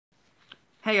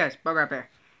Hey guys, Bug right there.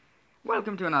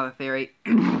 Welcome to another theory.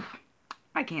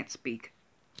 I can't speak.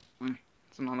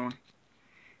 It's another one.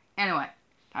 Anyway,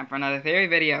 time for another theory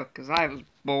video, because I was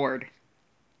bored.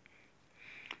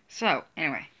 So,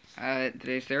 anyway,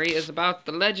 today's theory is about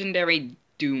the legendary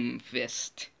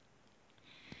Doomfist.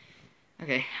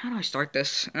 Okay, how do I start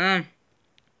this? I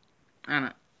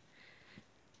don't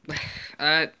know.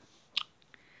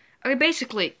 Okay,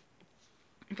 basically,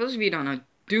 for those of you who don't know,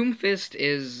 Doomfist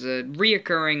is a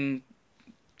reoccurring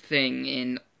thing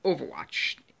in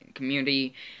Overwatch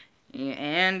community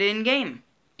and in game.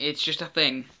 It's just a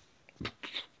thing.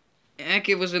 Heck,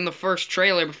 it was in the first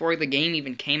trailer before the game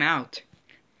even came out.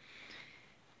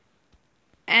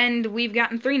 And we've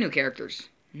gotten 3 new characters,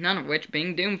 none of which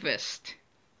being Doomfist.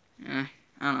 I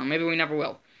don't know, maybe we never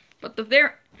will. But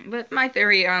my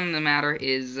theory on the matter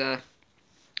is, if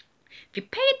you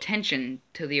pay attention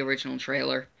to the original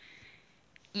trailer,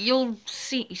 you'll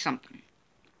see something.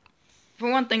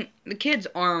 For one thing, the kid's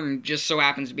arm just so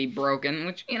happens to be broken,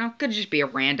 which, could just be a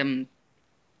random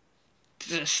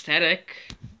aesthetic.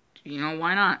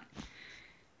 Why not?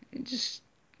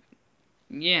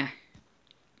 Yeah.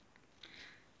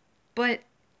 But,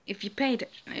 if you pay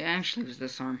attention, it actually was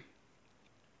this arm.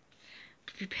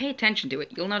 If you pay attention to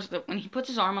it, you'll notice that when he puts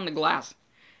his arm on the glass,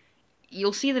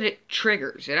 you'll see that it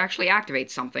triggers. It actually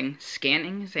activates something,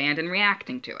 scanning his hand and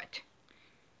reacting to it.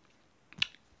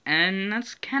 And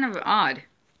that's kind of odd.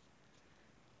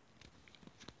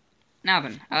 Now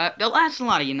then, they'll ask a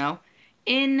lot of you know.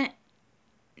 In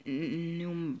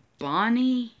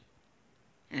Numbani?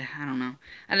 I don't know.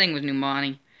 I think it was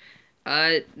Numbani.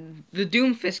 The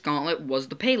Doomfist gauntlet was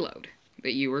the payload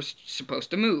that you were supposed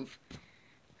to move.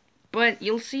 But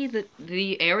you'll see that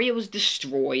the area was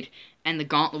destroyed and the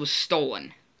gauntlet was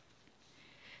stolen.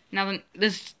 Now then,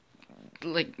 this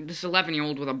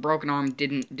 11-year-old with a broken arm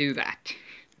didn't do that.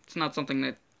 It's not something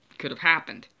that could have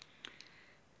happened.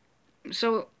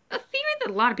 So, a theory that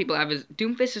a lot of people have is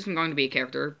Doomfist isn't going to be a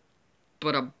character,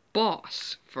 but a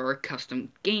boss for a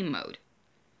custom game mode.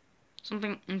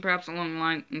 Something perhaps along the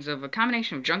lines of a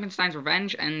combination of Junkenstein's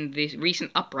Revenge and the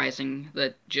recent uprising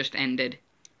that just ended.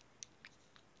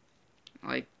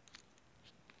 Like,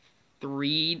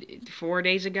 4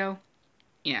 days ago?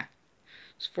 Yeah. It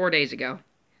was 4 days ago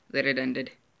that it ended.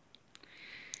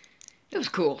 It was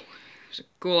cool. It was a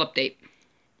cool update.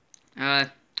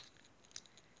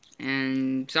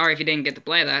 And sorry if you didn't get to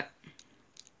play that.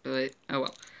 But, oh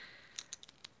well.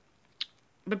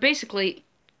 But basically,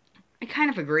 I kind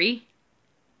of agree.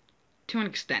 To an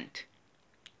extent.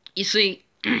 You see,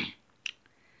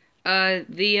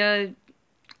 the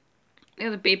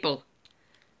other people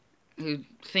who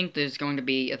think there's going to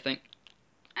be a thing,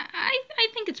 I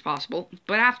think it's possible,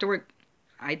 but afterward,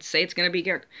 I'd say it's going to be a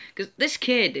character. Because this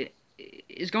kid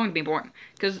is going to be important.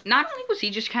 Because not only was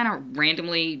he just kind of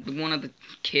randomly one of the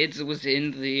kids that was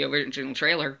in the original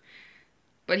trailer,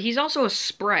 but he's also a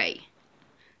spray.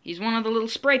 He's one of the little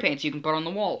spray paints you can put on the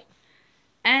wall.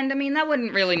 And, I mean, that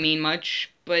wouldn't really mean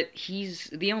much, but he's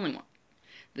the only one.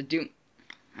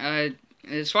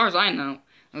 As far as I know,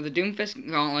 the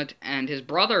Doomfist Gauntlet and his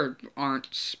brother aren't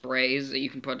sprays that you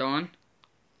can put on.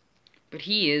 But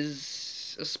he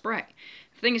is a spray.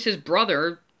 The thing is, his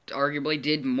brother arguably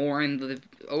did more in the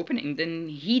opening than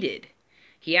he did.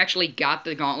 He actually got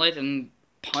the gauntlet and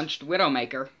punched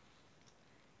Widowmaker.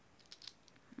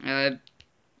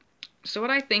 So what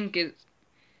I think is,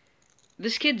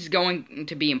 this kid's going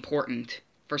to be important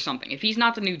for something. If he's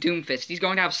not the new Doomfist, he's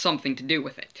going to have something to do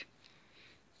with it.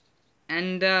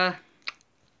 And, yeah.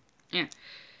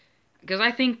 Because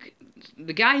I think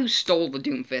the guy who stole the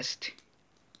Doomfist,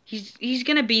 he's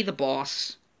gonna be the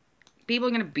boss. People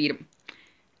are gonna beat him.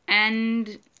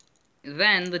 And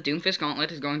then the Doomfist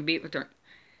Gauntlet is going to be returned.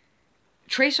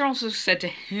 Tracer also said to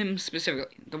him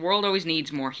specifically, the world always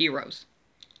needs more heroes.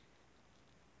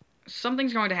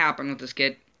 Something's going to happen with this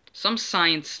kid. Some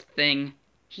science thing.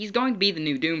 He's going to be the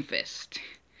new Doomfist.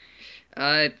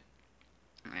 It's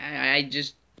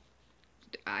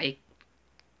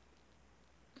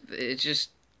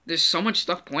just, there's so much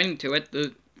stuff pointing to it.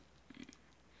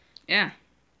 Yeah.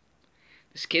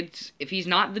 This kid's, if he's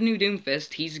not the new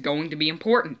Doomfist, he's going to be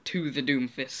important to the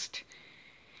Doomfist.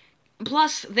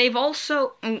 Plus, they've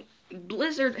also,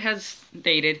 Blizzard has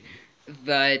stated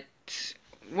that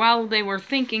while they were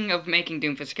thinking of making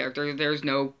Doomfist a character, there's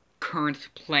no current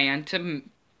plan to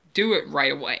do it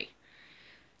right away.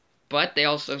 But they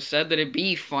also said that it'd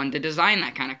be fun to design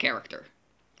that kind of character.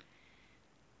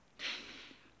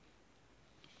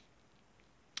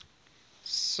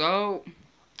 So,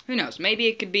 who knows? Maybe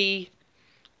it could be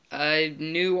a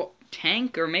new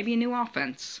tank or maybe a new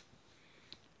offense.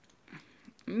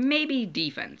 Maybe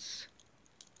defense.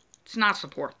 It's not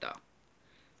support, though.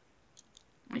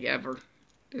 Like, ever.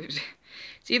 It's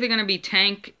either going to be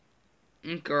tank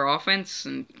or offense,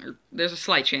 or there's a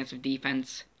slight chance of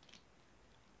defense.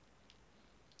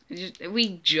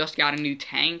 We just got a new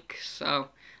tank, so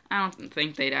I don't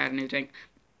think they'd add a new tank.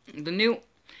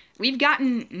 We've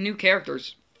gotten new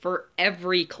characters for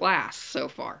every class so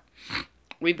far.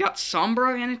 We've got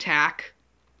Sombra in attack,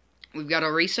 we've got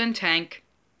Orisa in tank,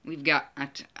 we've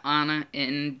got Ana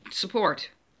in support.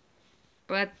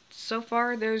 But so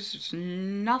far, there's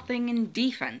nothing in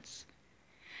defense.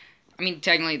 I mean,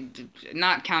 technically,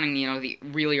 not counting, the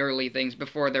really early things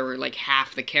before there were, like,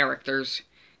 half the characters,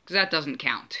 because that doesn't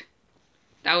count.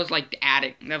 That was,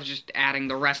 just adding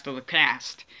the rest of the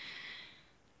cast.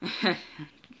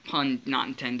 Pun not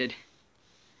intended.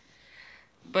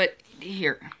 But,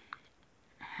 here.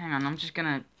 Hang on, I'm just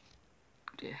gonna...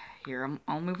 Here,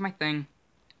 I'll move my thing.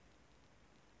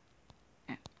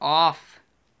 Off.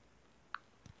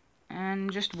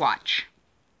 And just watch.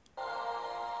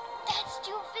 That's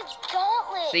Doomfist's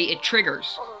gauntlet! See, it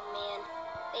triggers. Oh man,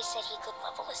 they said he could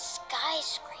level a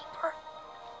skyscraper.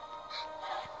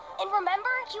 And remember,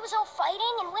 he was all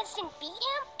fighting and Winston beat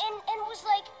him and was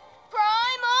like,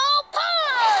 Primal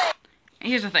Punch!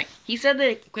 Here's the thing. He said that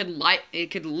it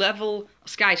could level a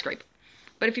skyscraper.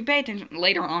 But if you pay attention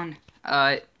later on,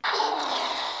 that's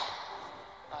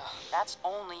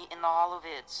only in the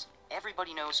holovids.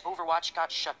 Everybody knows Overwatch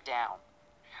got shut down.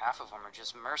 Half of them are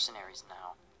just mercenaries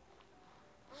now.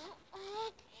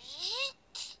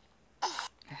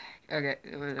 Okay,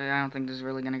 I don't think this is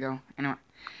really gonna go. Anyway.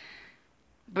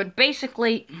 But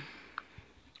basically,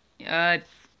 so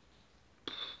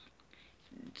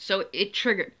it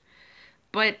triggered.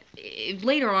 But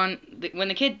later on, when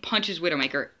the kid punches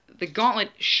Widowmaker, the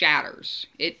gauntlet shatters.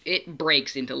 It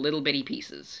breaks into little bitty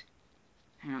pieces.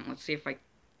 Hang on, let's see if I...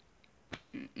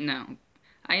 No.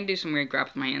 I can do some weird crap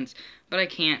with my hands, but I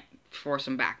can't force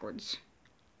them backwards.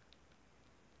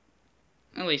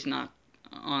 At least not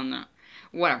on the...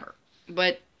 Whatever.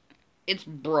 But it's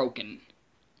broken.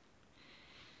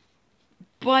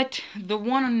 But the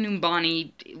one on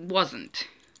Numbani wasn't.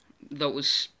 Though it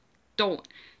was stolen.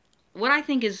 What I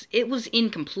think is, it was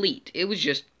incomplete. It was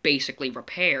just basically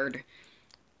repaired.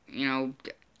 It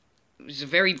was a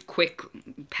very quick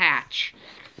patch.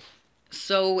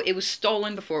 So it was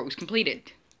stolen before it was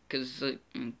completed.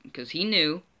 Because he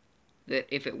knew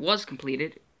that if it was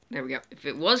completed... There we go. If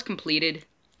it was completed, it'd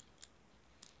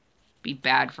be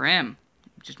bad for him.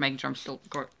 Just making sure I'm still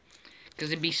recording. Because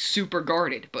it'd be super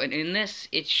guarded. But in this,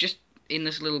 it's just in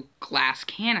this little glass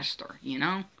canister,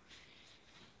 And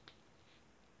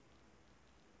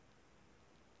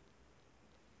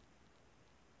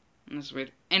that's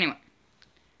weird. Anyway.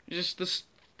 Just this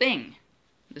thing.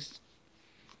 It's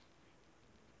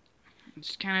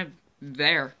kind of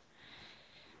there.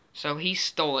 So he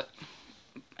stole it.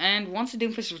 And once the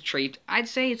Doomfist is retrieved, I'd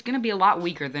say it's going to be a lot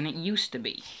weaker than it used to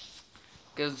be.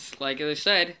 Because, like I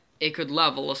said, it could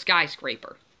level a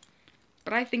skyscraper.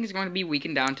 But I think it's going to be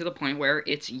weakened down to the point where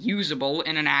it's usable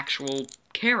in an actual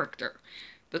character.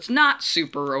 That's not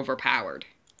super overpowered.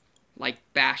 Like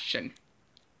Bastion.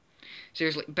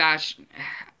 Seriously, Bastion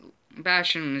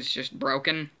is just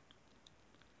broken.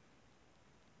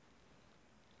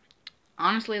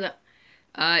 Honestly,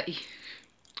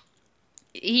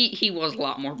 he was a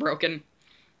lot more broken.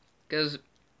 Because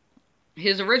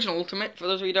his original ultimate, for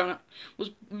those of you who don't know, was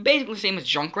basically the same as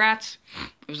Junkrat's.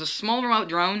 It was a small remote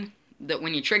drone that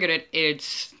when you triggered it, it'd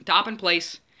stop in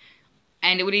place,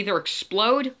 and it would either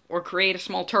explode or create a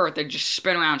small turret that'd just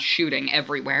spin around shooting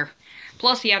everywhere.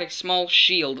 Plus, he had a small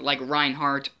shield like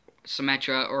Reinhardt,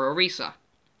 Symmetra, or Orisa.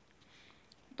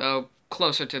 Though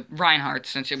closer to Reinhardt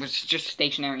since it was just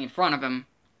stationary in front of him.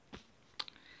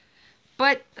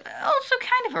 But also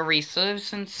kind of Orisa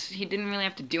since he didn't really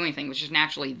have to do anything. It was just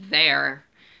naturally there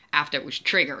after it was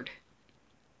triggered.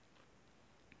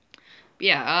 But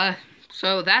yeah,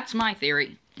 so that's my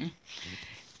theory. If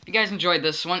you guys enjoyed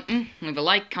this one, leave a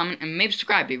like, comment, and maybe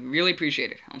subscribe. I'd really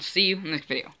appreciate it. I'll see you in the next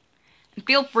video. And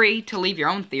feel free to leave your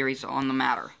own theories on the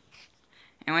matter.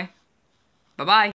 Anyway, bye-bye.